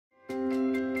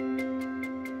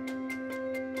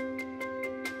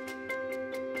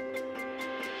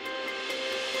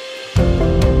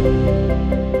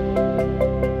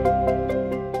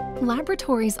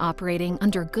Laboratories operating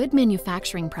under good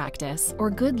manufacturing practice or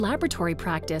good laboratory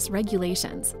practice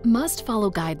regulations must follow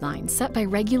guidelines set by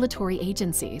regulatory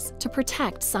agencies to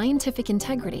protect scientific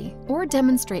integrity or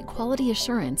demonstrate quality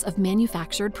assurance of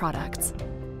manufactured products.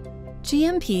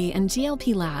 GMP and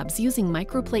GLP labs using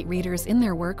microplate readers in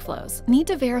their workflows need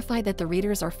to verify that the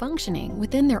readers are functioning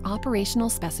within their operational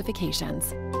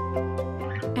specifications.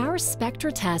 Our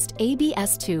SpectraTest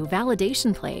ABS2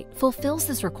 Validation Plate fulfills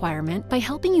this requirement by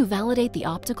helping you validate the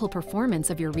optical performance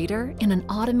of your reader in an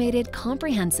automated,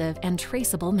 comprehensive, and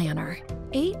traceable manner.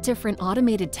 8 different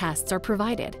automated tests are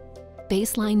provided: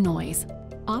 baseline noise,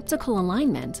 optical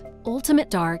alignment, ultimate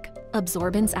dark,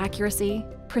 absorbance accuracy,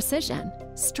 precision,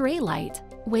 stray light,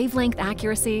 wavelength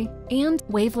accuracy, and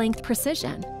wavelength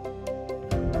precision.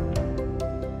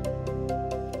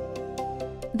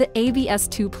 The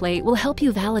ABS2 plate will help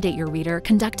you validate your reader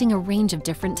conducting a range of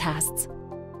different tests.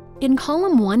 In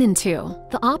column 1 and 2,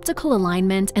 the optical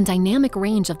alignment and dynamic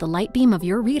range of the light beam of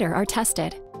your reader are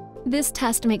tested. This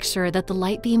test makes sure that the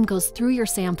light beam goes through your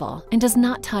sample and does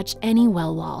not touch any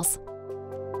well walls.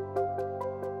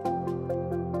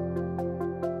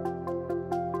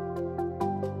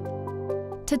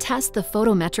 To test the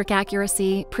photometric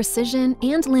accuracy, precision,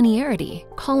 and linearity,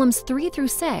 columns 3 through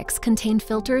 6 contain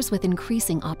filters with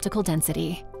increasing optical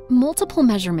density. Multiple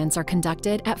measurements are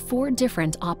conducted at 4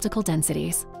 different optical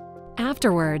densities.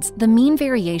 Afterwards, the mean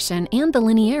variation and the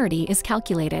linearity is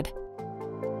calculated.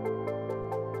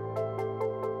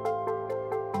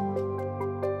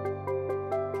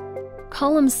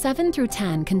 Columns 7 through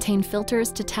 10 contain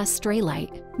filters to test stray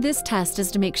light. This test is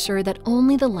to make sure that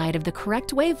only the light of the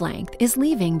correct wavelength is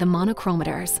leaving the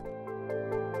monochromators.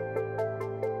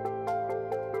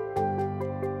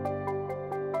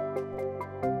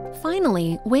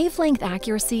 Finally, wavelength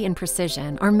accuracy and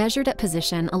precision are measured at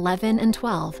position 11 and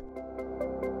 12.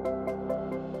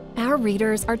 Our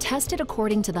readers are tested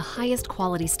according to the highest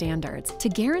quality standards to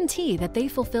guarantee that they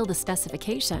fulfill the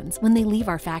specifications when they leave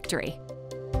our factory.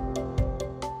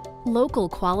 Local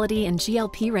quality and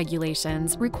GLP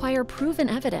regulations require proven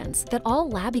evidence that all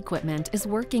lab equipment is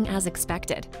working as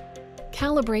expected.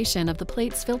 Calibration of the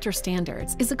plate's filter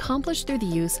standards is accomplished through the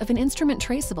use of an instrument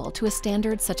traceable to a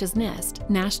standard such as NIST,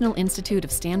 National Institute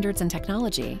of Standards and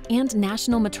Technology, and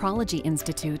National Metrology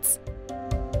Institutes.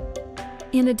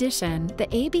 In addition, the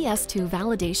ABS2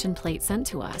 validation plate sent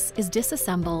to us is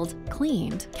disassembled,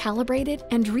 cleaned, calibrated,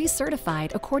 and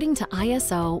recertified according to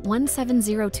ISO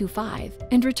 17025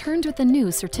 and returned with a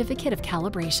new certificate of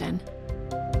calibration.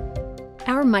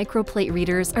 Our microplate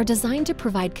readers are designed to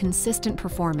provide consistent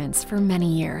performance for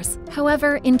many years.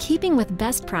 However, in keeping with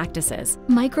best practices,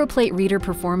 microplate reader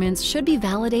performance should be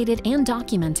validated and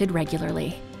documented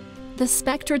regularly. The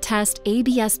SpectraTest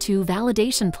ABS2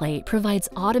 Validation Plate provides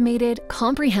automated,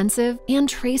 comprehensive, and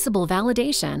traceable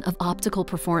validation of optical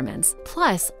performance,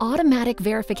 plus automatic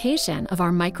verification of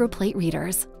our microplate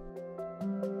readers.